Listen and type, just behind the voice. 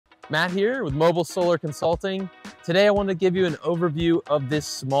Matt here with Mobile Solar Consulting. Today I want to give you an overview of this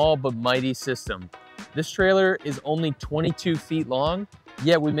small but mighty system. This trailer is only 22 feet long,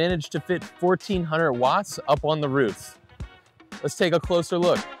 yet we managed to fit 1,400 watts up on the roof. Let's take a closer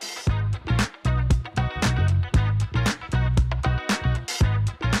look.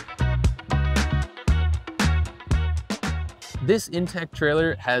 This Intech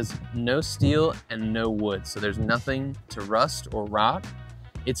trailer has no steel and no wood, so there's nothing to rust or rot.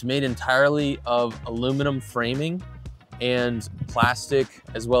 It's made entirely of aluminum framing and plastic,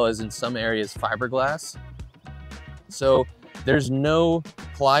 as well as in some areas fiberglass. So there's no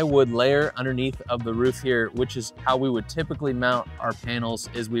plywood layer underneath of the roof here, which is how we would typically mount our panels.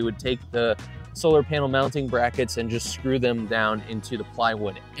 Is we would take the solar panel mounting brackets and just screw them down into the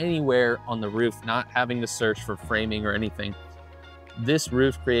plywood anywhere on the roof, not having to search for framing or anything. This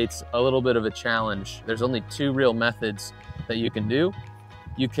roof creates a little bit of a challenge. There's only two real methods that you can do.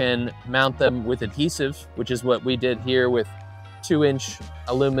 You can mount them with adhesive, which is what we did here with 2-inch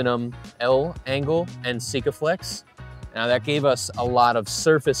aluminum L angle and Sikaflex. Now that gave us a lot of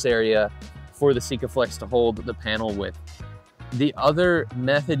surface area for the Sikaflex to hold the panel with. The other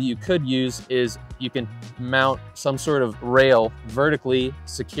method you could use is you can mount some sort of rail vertically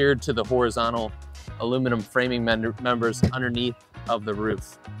secured to the horizontal aluminum framing members underneath of the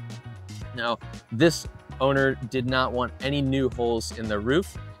roof. Now, this owner did not want any new holes in the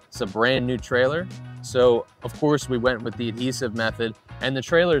roof. It's a brand new trailer. So of course we went with the adhesive method, and the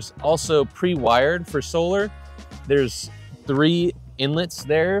trailer's also pre-wired for solar. There's 3 inlets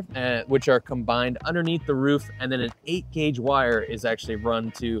there, which are combined underneath the roof, and then an 8-gauge wire is actually run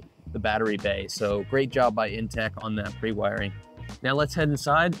to the battery bay. So great job by Intech on that pre-wiring. Now let's head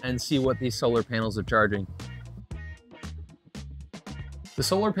inside and see what these solar panels are charging. The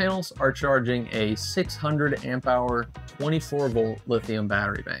solar panels are charging a 600 amp hour, 24 volt lithium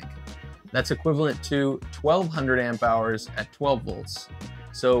battery bank. That's equivalent to 1200 amp hours at 12 volts.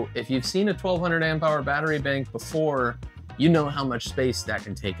 So if you've seen a 1200 amp hour battery bank before, you know how much space that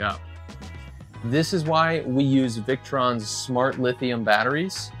can take up. This is why we use Victron's smart lithium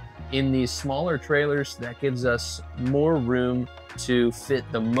batteries. In these smaller trailers, that gives us more room to fit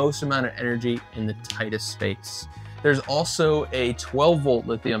the most amount of energy in the tightest space. There's also a 12 volt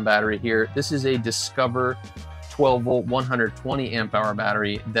lithium battery here. This is a Discover 12 volt 120 amp hour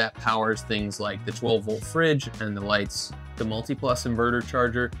battery that powers things like the 12 volt fridge and the lights. The multi-plus inverter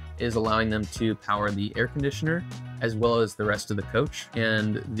charger is allowing them to power the air conditioner as well as the rest of the coach.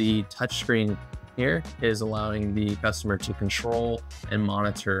 And the touchscreen here is allowing the customer to control and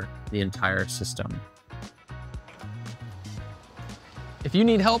monitor the entire system. If you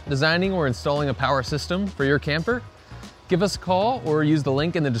need help designing or installing a power system for your camper, give us a call or use the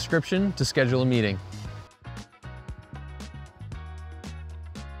link in the description to schedule a meeting.